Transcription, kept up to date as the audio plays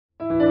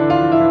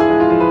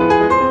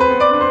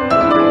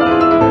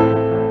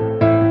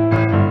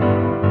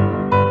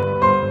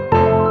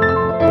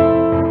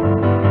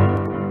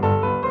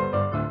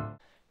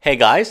Hey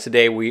guys,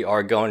 today we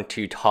are going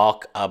to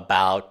talk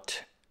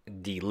about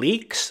the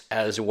leaks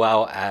as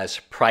well as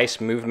price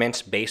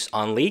movements based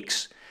on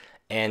leaks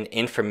and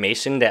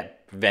information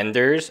that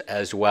vendors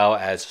as well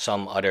as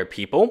some other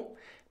people,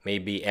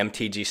 maybe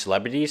MTG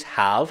celebrities,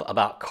 have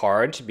about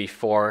cards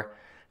before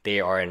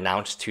they are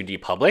announced to the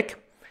public,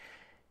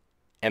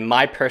 and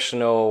my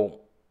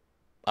personal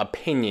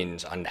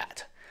opinions on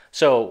that.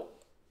 So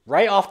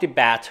right off the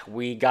bat,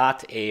 we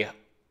got a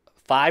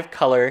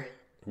 5-color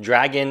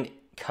Dragon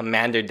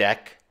Commander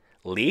deck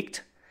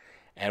leaked,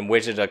 and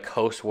Wizards of the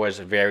Coast was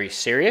very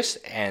serious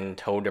and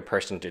told the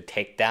person to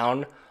take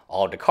down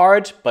all the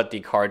cards, but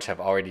the cards have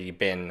already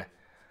been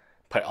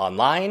put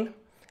online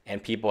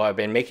and people have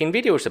been making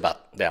videos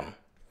about them.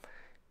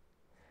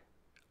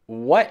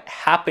 What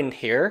happened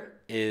here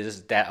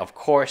is that, of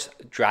course,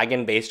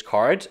 dragon based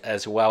cards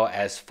as well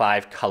as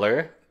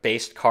 5-color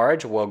based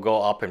cards will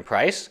go up in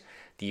price.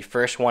 The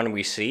first one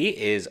we see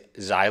is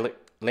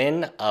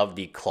Zillions of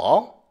the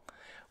Claw,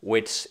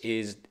 which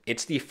is,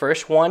 it's the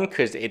first one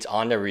because it's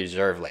on the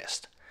reserve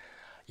list.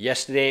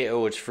 Yesterday it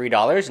was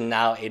 $3, and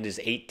now it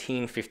is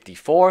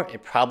 $18.54.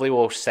 It probably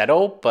will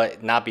settle,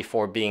 but not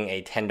before being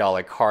a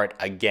 $10 card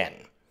again.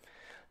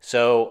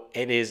 So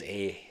it is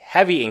a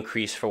heavy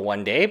increase for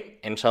one day,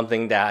 and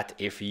something that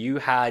if you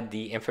had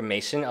the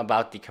information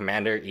about the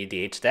Commander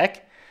EDH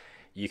deck,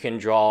 you can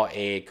draw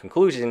a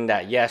conclusion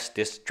that yes,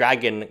 this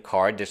dragon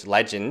card, this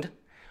legend,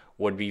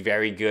 would be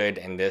very good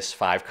in this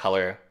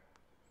 5-color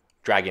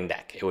dragon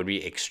deck. It would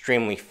be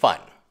extremely fun.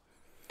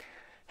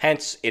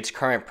 Hence its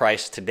current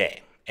price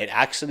today. It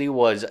actually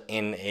was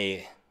in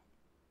a,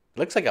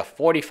 looks like a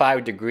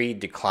 45-degree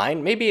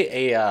decline, maybe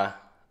a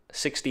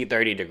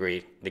 60-30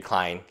 degree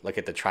decline. Look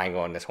at the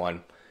triangle on this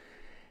one.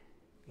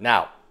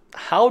 Now,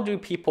 how do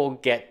people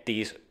get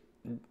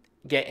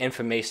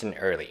information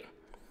early?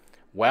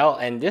 Well,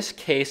 in this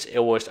case, it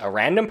was a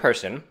random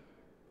person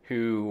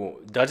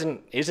who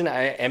isn't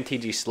an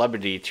MTG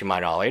celebrity to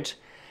my knowledge,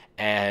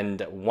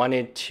 and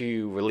wanted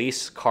to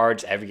release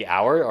cards every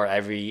hour or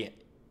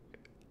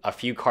a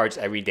few cards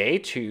every day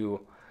to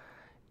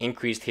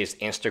increase his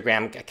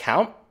Instagram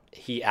account.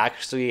 He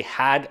actually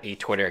had a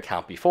Twitter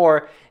account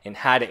before and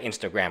had an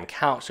Instagram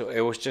account, so it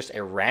was just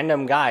a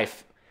random guy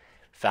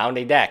found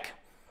a deck,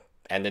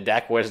 and the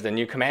deck was the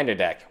new Commander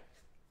deck.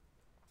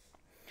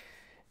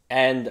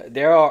 And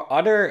there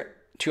are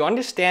to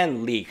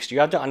understand leaks, you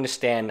have to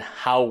understand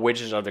how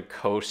Wizards of the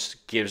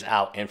Coast gives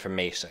out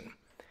information.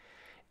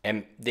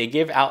 And they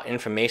give out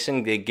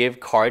information, they give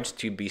cards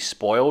to be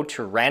spoiled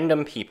to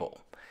random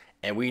people.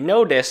 And we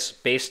know this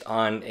based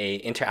on an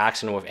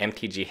interaction with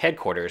MTG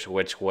headquarters,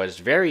 which was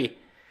very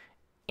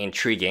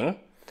intriguing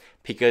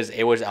because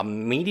it was a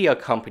media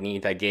company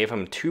that gave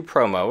him 2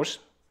 promos.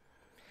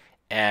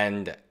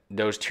 And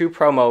those 2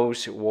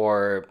 promos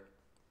were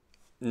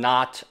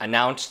not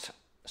announced.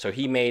 So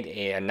he made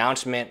an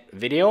announcement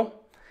video.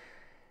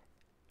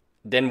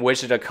 Then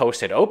Wizards of the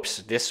Coast said, oops,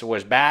 this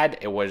was bad.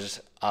 It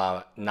was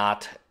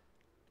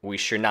we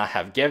should not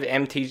have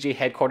given MTG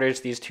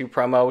headquarters these 2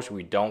 promos.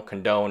 We don't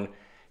condone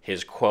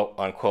his quote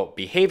unquote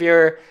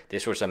behavior.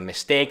 This was a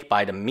mistake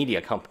by the media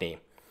company.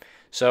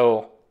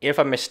 So if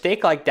a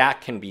mistake like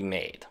that can be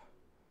made,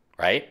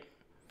 right?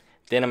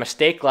 Then a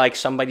mistake like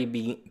somebody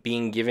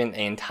being given an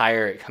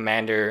entire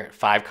Commander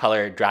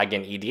 5-color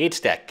Dragon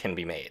EDH deck can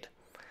be made.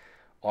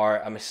 Or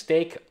a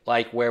mistake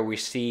like where we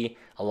see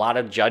a lot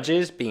of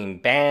judges being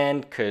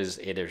banned because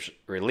it is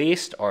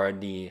released, or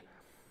the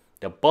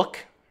book.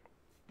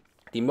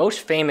 The most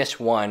famous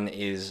one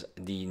is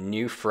the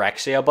new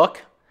Phyrexia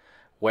book,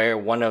 where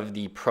one of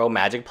the pro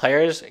Magic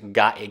players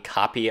got a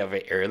copy of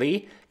it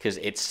early because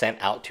it's sent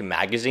out to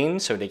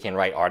magazines so they can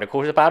write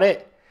articles about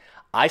it.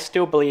 I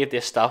still believe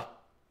this stuff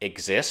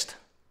exists.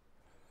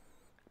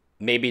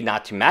 Maybe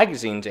not to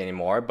magazines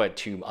anymore, but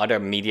to other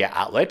media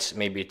outlets,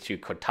 maybe to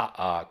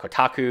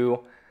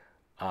Kotaku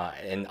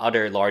and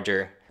other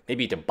larger,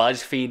 maybe to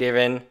BuzzFeed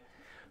even.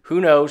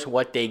 Who knows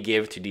what they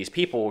give to these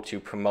people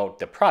to promote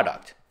the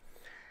product.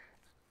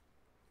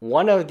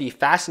 One of the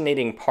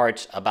fascinating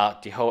parts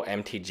about the whole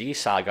MTG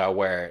saga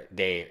where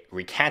they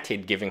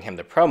recanted giving him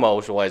the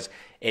promos was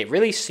it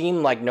really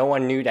seemed like no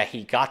one knew that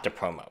he got the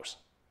promos.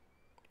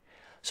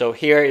 So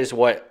here is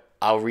what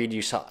I'll read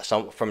you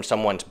from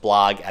someone's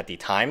blog at the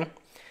time.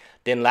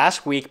 Then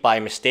last week,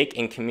 by mistake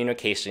in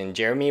communication,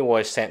 Jeremy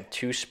was sent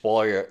 2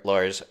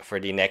 spoilers for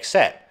the next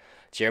set.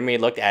 Jeremy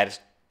looked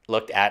at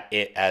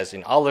it as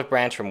an olive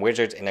branch from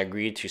Wizards and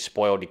agreed to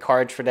spoil the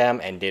cards for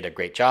them and did a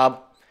great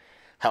job.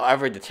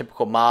 However, the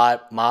typical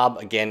mob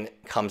again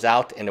comes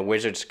out, and the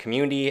Wizards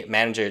community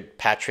manager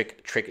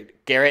Patrick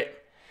Trick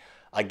Garrett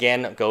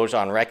again goes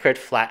on record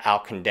flat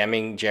out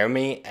condemning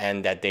Jeremy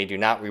and that they do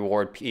not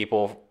reward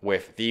people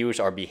with views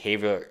or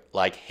behavior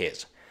like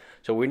his.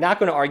 So we're not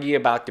going to argue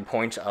about the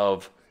points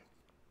of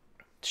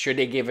should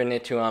they given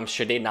it to him,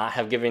 should they not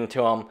have given it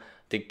to him.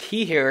 The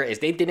key here is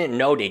they didn't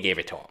know they gave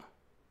it to him,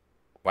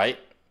 right?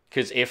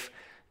 Because if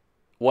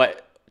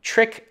what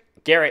Trick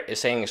Garrett is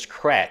saying is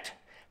correct,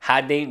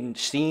 had they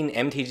seen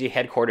MTG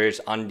headquarters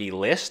on the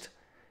list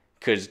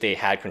because they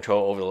had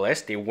control over the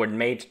list, they would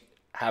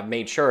have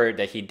made sure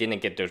that he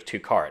didn't get those 2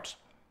 cards.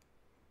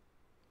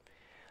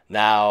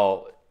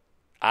 Now,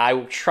 I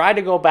tried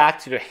to go back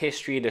to the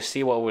history to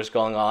see what was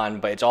going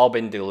on, but it's all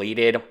been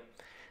deleted.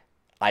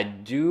 I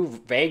do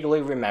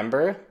vaguely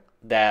remember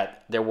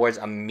that there was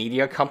a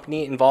media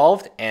company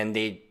involved, and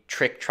they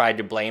tried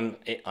to blame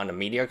it on the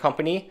media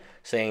company,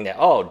 saying that,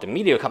 oh, the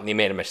media company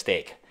made a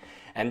mistake.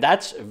 And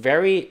that's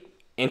very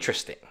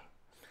interesting,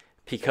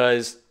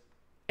 because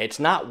it's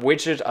not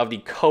Wizards of the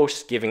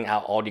Coast giving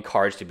out all the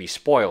cards to be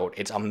spoiled.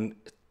 It's a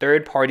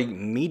third-party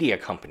media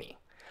company.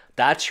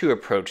 That's who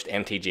approached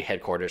MTG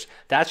headquarters.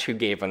 That's who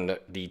gave them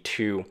the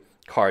 2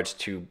 cards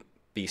to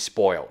be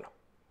spoiled.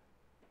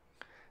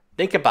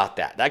 Think about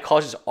that. That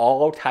causes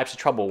all types of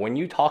trouble. When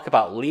you talk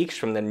about leaks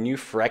from the new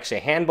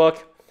Phyrexia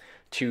handbook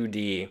to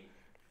the...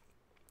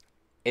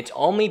 It's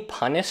only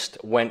punished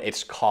when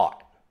it's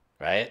caught,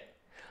 right?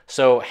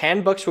 So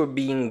handbooks were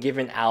being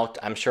given out,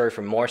 I'm sure,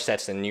 for more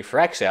sets than new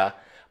Phyrexia,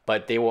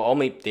 but they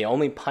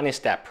only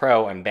punished that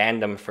pro and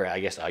banned them for, I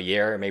guess, a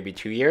year, maybe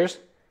 2 years.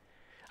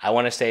 I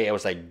want to say it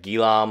was like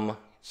Gilam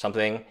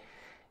something,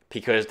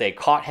 because they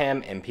caught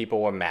him and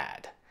people were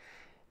mad.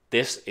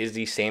 This is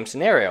the same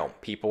scenario.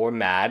 People were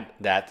mad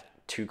that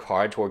 2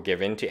 cards were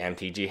given to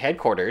MTG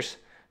headquarters,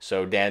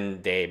 so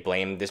then they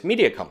blamed this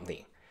media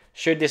company.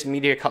 Should this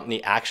media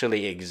company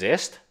actually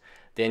exist,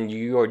 then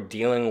you are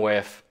dealing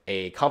with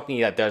a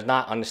company that does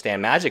not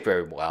understand Magic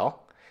very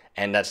well,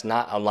 and that's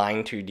not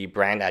aligned to the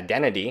brand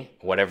identity.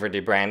 Whatever the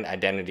brand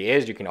identity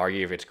is, you can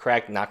argue if it's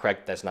correct, not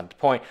correct, that's not the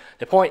point.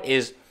 The point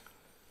is,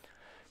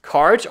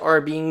 cards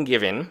are being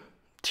given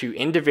to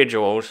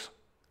individuals,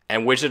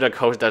 and Wizards of the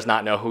Coast does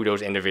not know who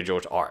those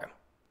individuals are.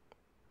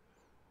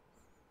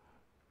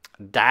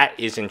 That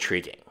is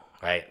intriguing,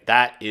 right?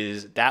 That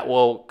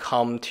will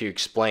come to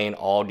explain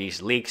all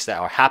these leaks that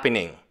are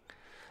happening.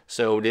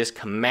 So this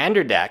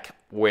commander deck,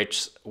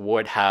 which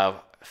would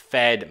have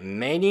fed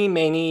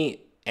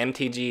many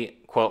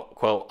MTG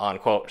quote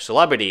unquote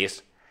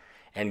celebrities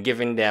and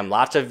given them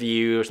lots of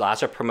views,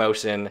 lots of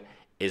promotion,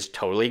 is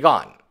totally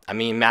gone. I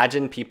mean,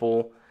 imagine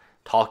people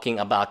talking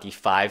about the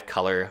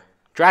 5-color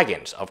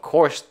dragons. Of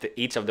course,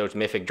 each of those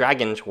mythic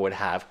dragons would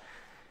have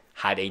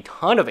had a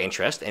ton of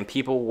interest, and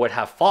people would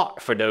have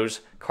fought for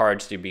those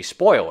cards to be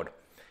spoiled.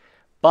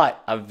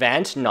 But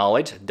advanced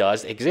knowledge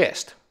does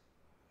exist.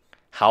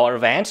 How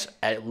advanced?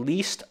 At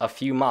least a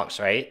few months,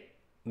 right?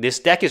 This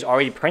deck is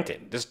already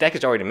printed. This deck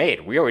is already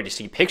made. We already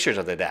see pictures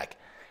of the deck.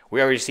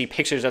 We already see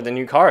pictures of the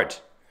new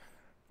cards.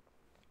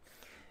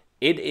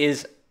 It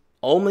is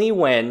only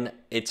when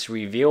it's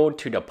revealed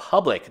to the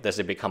public does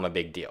it become a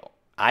big deal.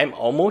 I'm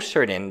almost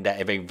certain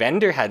that if a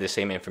vendor had the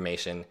same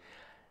information,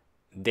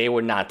 they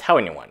would not tell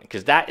anyone,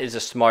 because that is the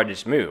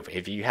smartest move.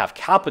 If you have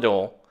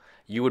capital,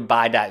 you would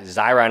buy that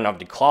Xiron of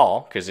the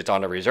Claw, because it's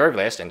on the reserve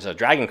list and it's a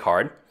dragon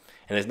card,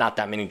 and there's not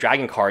that many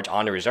dragon cards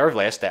on the reserve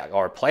list that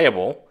are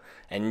playable,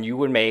 and you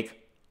would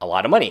make a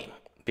lot of money,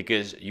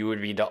 because you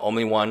would be the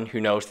only one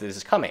who knows this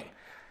is coming.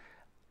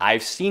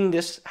 I've seen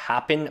this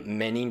happen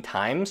many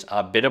times.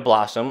 Bitter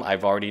Blossom,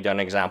 I've already done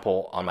an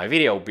example on my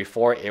video.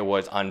 Before it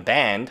was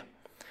unbanned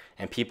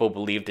and people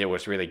believed it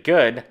was really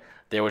good,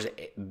 there was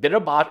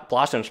Bitter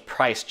Blossom's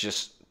price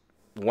just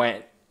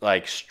went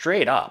like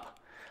straight up.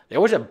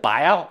 There was a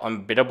buyout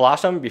on Bitter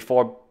Blossom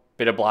before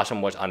Bitter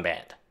Blossom was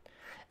unbanned.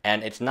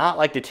 And it's not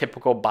like the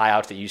typical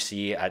buyouts that you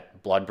see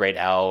at Bloodbraid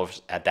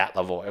Elves at that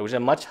level. It was a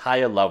much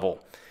higher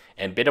level.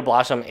 And Bitter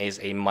Blossom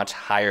is a much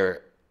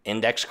higher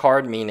index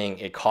card, meaning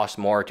it costs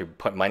more to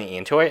put money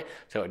into it,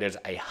 so there's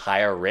a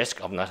higher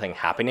risk of nothing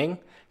happening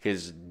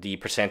because the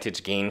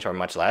percentage gains are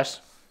much less.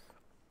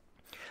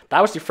 That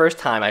was the first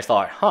time I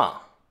thought,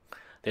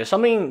 there's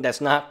something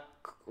that's not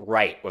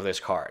right with this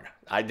card.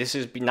 This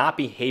is not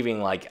behaving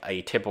like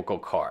a typical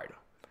card.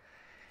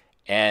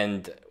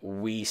 And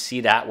we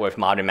see that with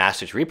Modern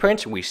Masters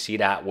reprints. We see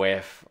that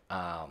with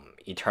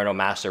Eternal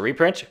Master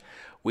reprints.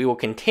 We will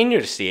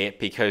continue to see it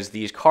because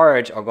these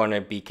cards are going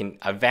to be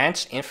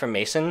advanced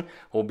information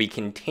will be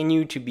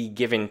continued to be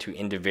given to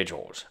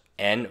individuals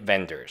and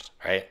vendors,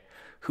 right?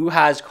 Who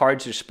has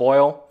cards to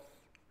spoil?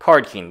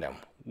 Card Kingdom,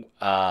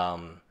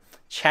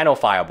 Channel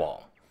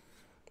Fireball,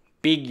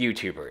 big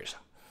YouTubers.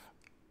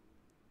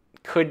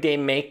 Could they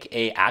make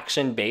a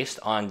action based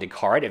on the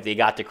card if they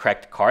got the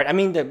correct card? I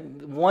mean, the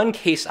one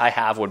case I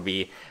have would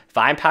be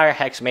Vampire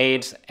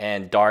Hexmaids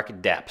and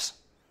Dark Depths.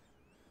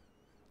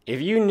 If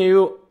you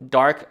knew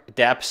Dark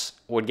Depths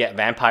would get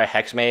Vampire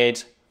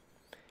Hexmaids,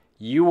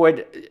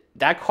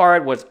 that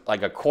card was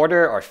like a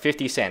quarter or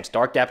 50 cents.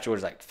 Dark Depths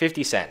was like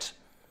 50 cents.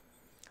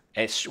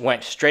 It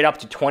went straight up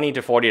to $20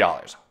 to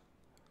 $40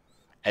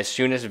 as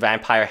soon as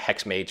Vampire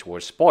Hexmaids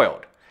was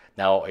spoiled.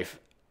 Now, if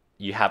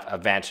you have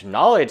advanced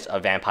knowledge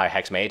of Vampire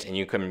Hexmaids and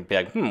you can be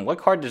like, what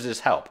card does this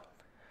help?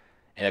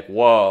 And like,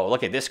 whoa,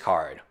 look at this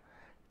card.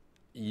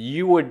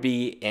 You would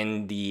be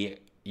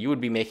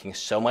making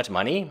so much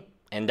money.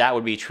 And that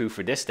would be true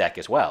for this deck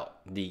as well.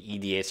 The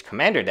EDH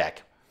Commander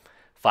deck.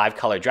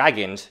 5-color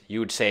dragons, you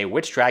would say,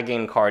 which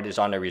dragon card is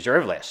on the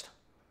reserve list?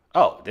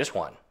 Oh, this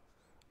one.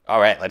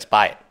 All right, let's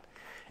buy it.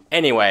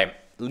 Anyway,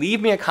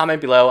 leave me a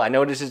comment below. I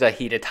know this is a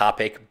heated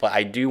topic, but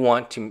I do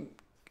want to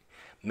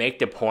make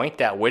the point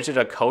that Wizards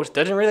of the Coast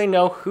doesn't really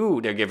know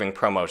who they're giving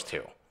promos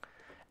to,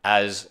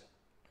 as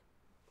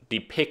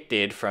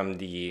depicted from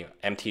the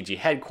MTG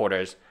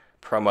headquarters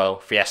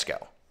promo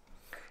fiasco.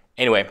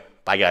 Anyway,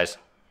 bye guys.